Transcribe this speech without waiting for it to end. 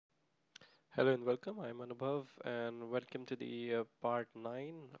Hello and welcome. I'm Anubhav, and welcome to the part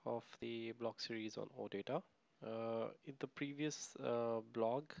 9 of the blog series on OData. In the previous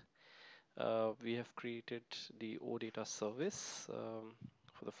blog, we have created the OData service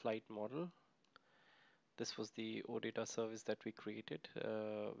for the flight model. This was the OData service that we created.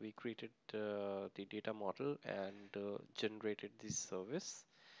 We created the data model and generated this service,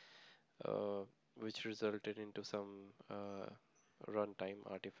 uh, which resulted into some runtime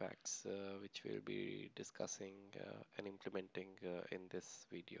artifacts, which we'll be discussing and implementing in this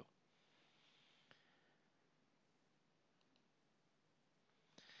video.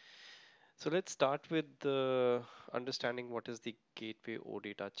 So let's start with understanding what is the gateway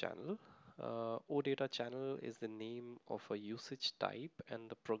OData channel. OData channel is the name of a usage type and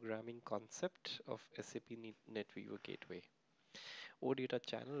the programming concept of SAP NetWeaver Gateway. OData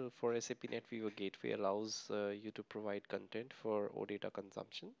channel for SAP NetWeaver Gateway allows you to provide content for OData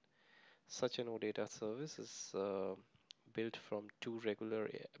consumption. Such an OData service is built from two regular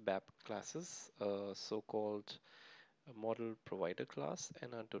BAP classes, a so-called model provider class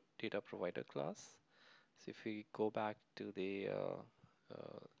and a data provider class. So if we go back to the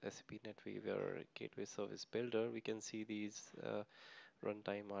SAP NetWeaver Gateway Service Builder, we can see these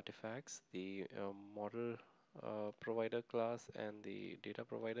runtime artifacts, the model provider class and the data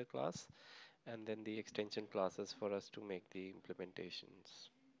provider class, and then the extension classes for us to make the implementations.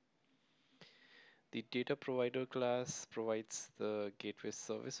 The data provider class provides the gateway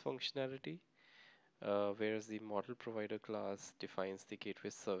service functionality, whereas the model provider class defines the gateway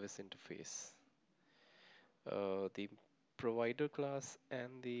service interface. The provider class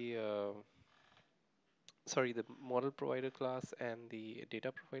and the model provider class and the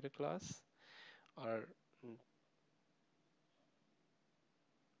data provider class are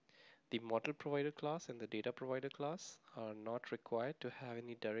the model provider class and the data provider class are not required to have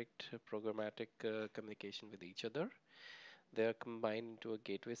any direct programmatic communication with each other. They are combined into a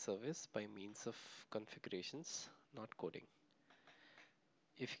gateway service by means of configurations, not coding.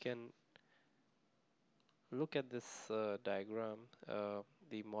 If you can look at this diagram,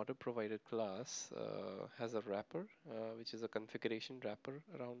 the model provider class has a wrapper, which is a configuration wrapper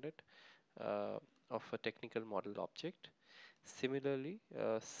around it of a technical model object. Similarly,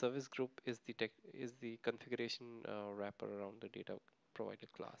 service group is the configuration wrapper around the data provider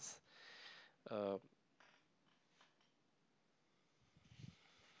class. Uh,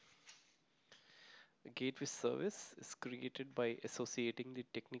 A gateway service is created by associating the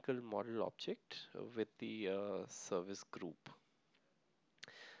technical model object with the service group.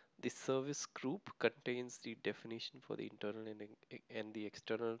 The service group contains the definition for the internal and the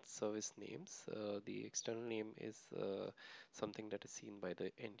external service names. The external name is something that is seen by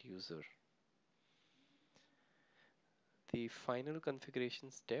the end user. The final configuration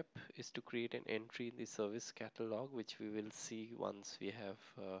step is to create an entry in the service catalog, which we will see once we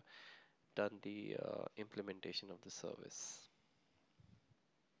have done the implementation of the service.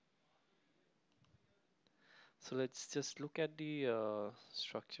 So let's just look at the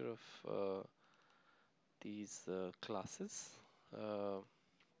structure of these classes. Uh,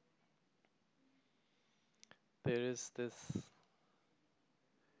 there is this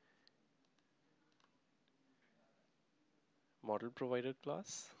model provider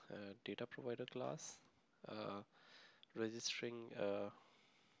class, data provider class, uh, registering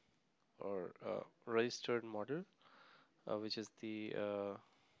or registered model, which is the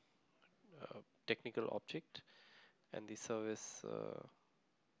technical object, and the service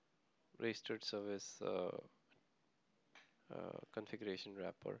registered service configuration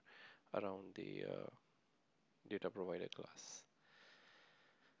wrapper around the data provider class.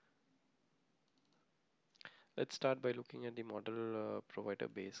 Let's start by looking at the model provider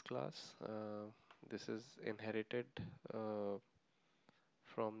base class. This is inherited uh,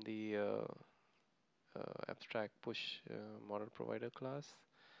 from the abstract push model provider class.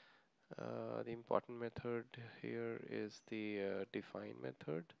 The important method here is the define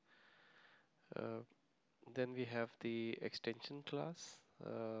method. Uh, then we have the extension class.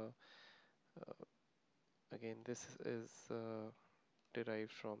 Again, this is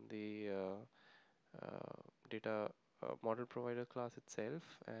derived from the data model provider class itself,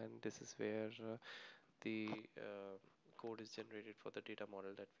 and this is where the code is generated for the data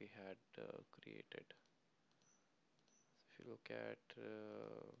model that we had created. If you look at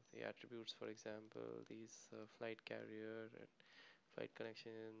the attributes, for example, these flight carrier and flight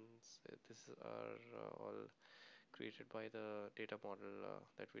connections, this are all created by the data model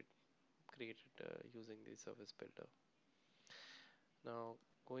that we created using the service builder. Now,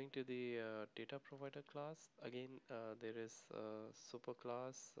 going to the data provider class, again, there is a super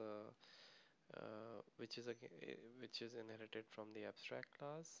class which is inherited from the abstract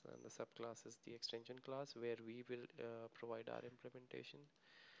class, and the subclass is the extension class where we will provide our implementation.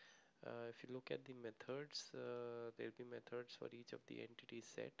 If you look at the methods, there'll be methods for each of the entity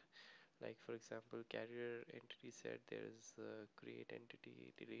set. Like for example, carrier entity set, there is create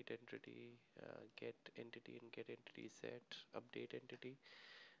entity, delete entity, get entity and get entity set, update entity.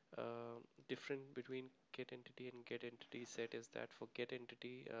 Different between get entity and get entity set is that for get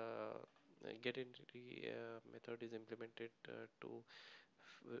entity method is implemented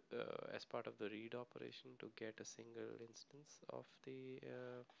as part of the read operation to get a single instance of the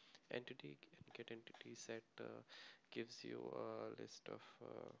entity, and get entity set gives you a list of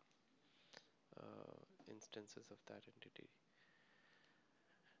instances of that entity.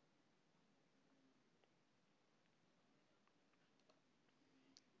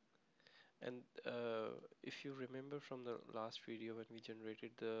 And if you remember from the last video when we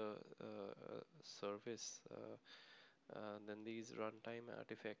generated the service, then these runtime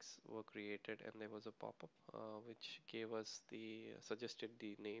artifacts were created, and there was a pop-up which gave us the suggested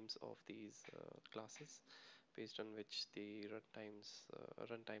the names of these classes based on which the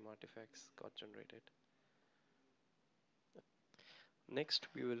runtime artifacts got generated. Next,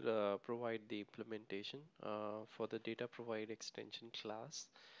 we will provide the implementation for the data provide extension class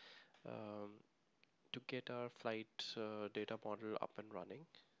um, to get our flight data model up and running.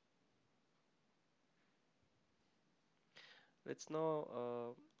 Let's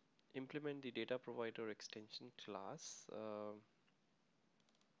now implement the data provider extension class. So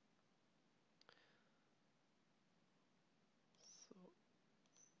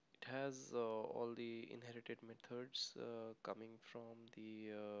it has all the inherited methods coming from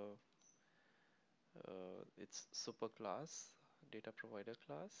the its superclass, data provider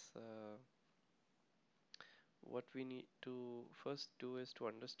class. What we need to first do is to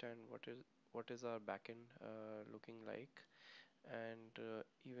understand what is our backend looking like, and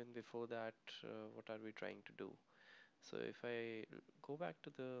even before that, what are we trying to do. So if I go back to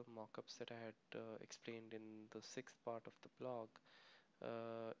the mockups that I had explained in the sixth part of the blog,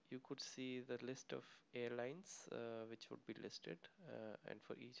 you could see the list of airlines which would be listed, and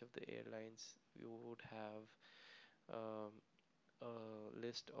for each of the airlines you would have um, a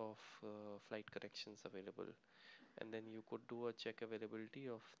list of flight connections available, and then you could do a check availability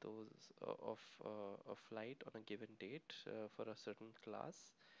of those a flight on a given date for a certain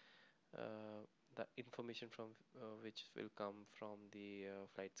class. The information from which will come from the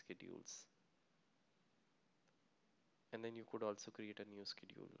flight schedules, and then you could also create a new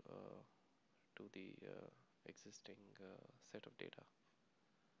schedule to the existing set of data,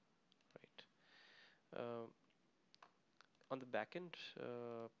 right? On the backend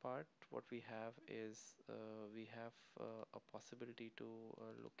part, what we have is we have a possibility to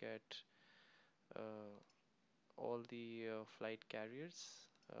look at uh, all the flight carriers.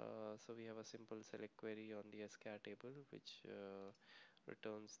 So we have a simple select query on the SCAR table, which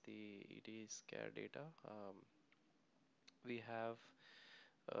returns the ED SCAR data. We have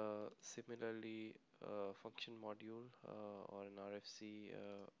similarly function module or an RFC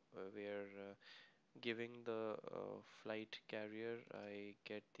where giving the flight carrier, I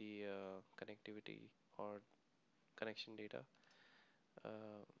get the connectivity or connection data.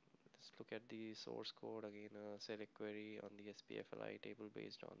 Let's look at the source code again, select query on the SPFLI table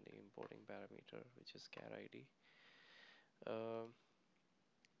based on the importing parameter, which is car ID.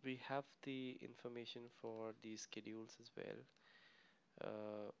 We have the information for the schedules as well,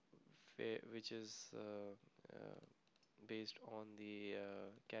 which is based on the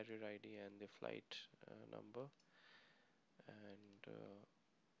carrier ID and the flight number. And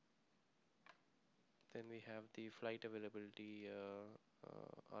then we have the flight availability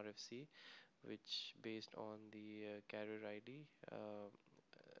RFC, which based on the carrier ID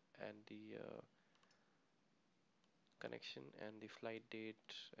and the connection and the flight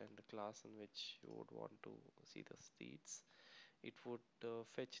date and the class in which you would want to see the seats. It would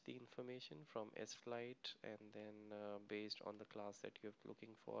fetch the information from S-flight, and then based on the class that you're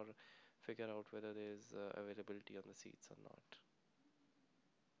looking for, figure out whether there is availability on the seats or not.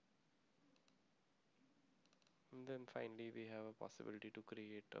 And then finally, we have a possibility to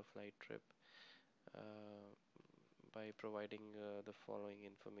create a flight trip uh, by providing the following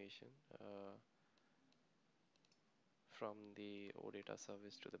information from the OData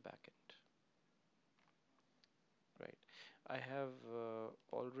service to the backend. Right. I have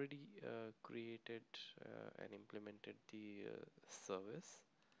already created and implemented the service.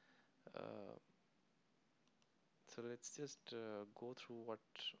 Uh, so let's just go through what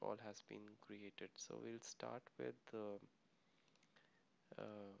all has been created. So we'll start with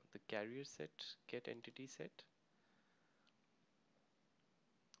the carrier set, get entity set.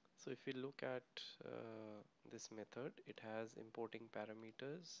 So if we look at this method, it has importing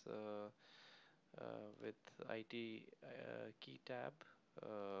parameters with IT key tab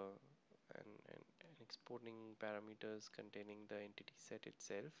uh, and exporting parameters containing the entity set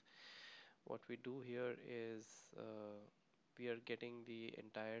itself. What we do here is we are getting the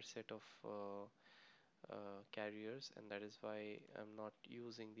entire set of carriers, and that is why I'm not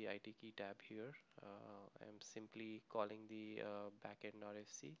using the IT key tab here. I'm simply calling the backend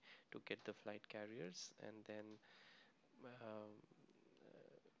RFC to get the flight carriers, and then um,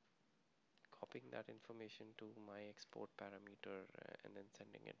 copying that information to my export parameter and then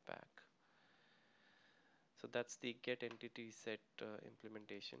sending it back. So that's the get entity set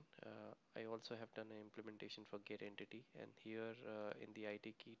implementation. I also have done an implementation for get entity, and here in the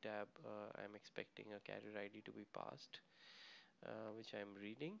IT key tab, I'm expecting a carrier ID to be passed, which I'm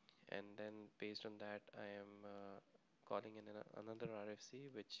reading, and then based on that, I am calling in another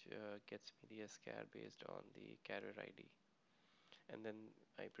RFC, which gets me the SCAR based on the carrier ID, and then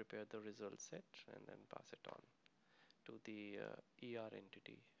I prepare the result set and then pass it on to the ER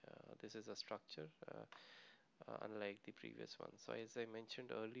entity. This is a structure. Unlike the previous one. So as I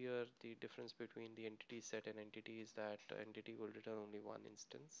mentioned earlier, the difference between the entity set and entity is that entity will return only one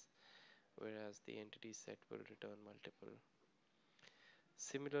instance, whereas the entity set will return multiple.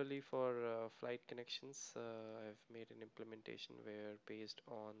 Similarly, for flight connections, I've made an implementation where based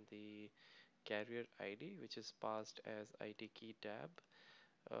on the carrier ID, which is passed as IT key tab,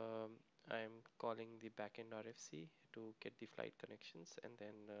 um, I'm calling the backend RFC to get the flight connections and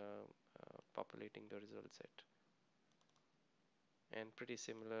then populating the result set. And pretty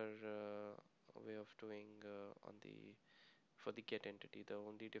similar way of doing on the for the get entity. The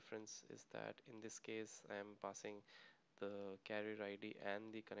only difference is that in this case I am passing the carrier ID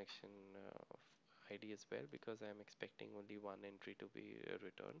and the connection of ID as well, because I am expecting only one entry to be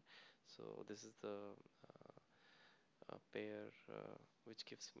returned. So this is the pair which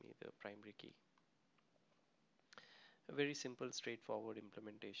gives me the primary key. A very simple, straightforward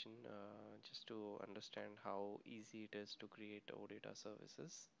implementation just to understand how easy it is to create OData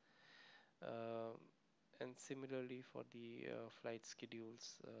services. Um, and similarly for the flight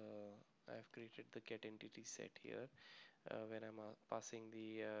schedules, I've created the get entity set here when I'm passing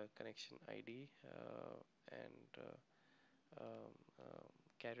the connection ID and um, um,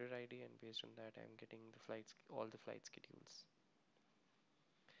 carrier ID, and based on that I'm getting the flights, all the flight schedules.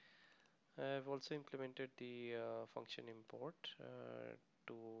 I've also implemented the function import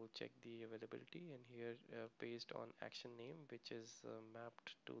to check the availability, and here based on action name, which is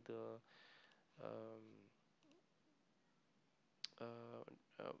mapped to the um,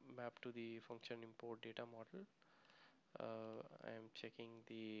 uh, mapped to the function import data model. I am checking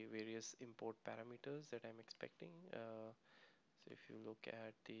the various import parameters that I'm expecting. So if you look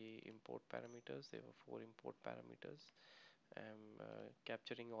at the import parameters, there were 4 import parameters. I'm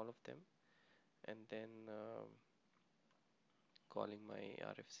capturing all of them and then calling my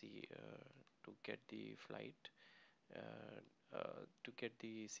RFC to get the flight, to get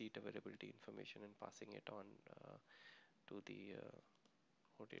the seat availability information and passing it on to the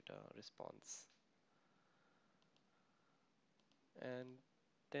OData response. And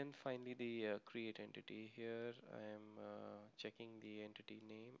then finally the create entity. Here I am checking the entity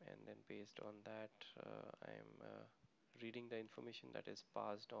name, and then based on that I am reading the information that is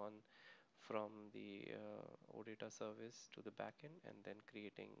passed on from the OData service to the backend and then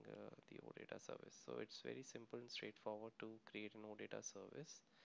creating the OData service. So it's very simple and straightforward to create an OData service.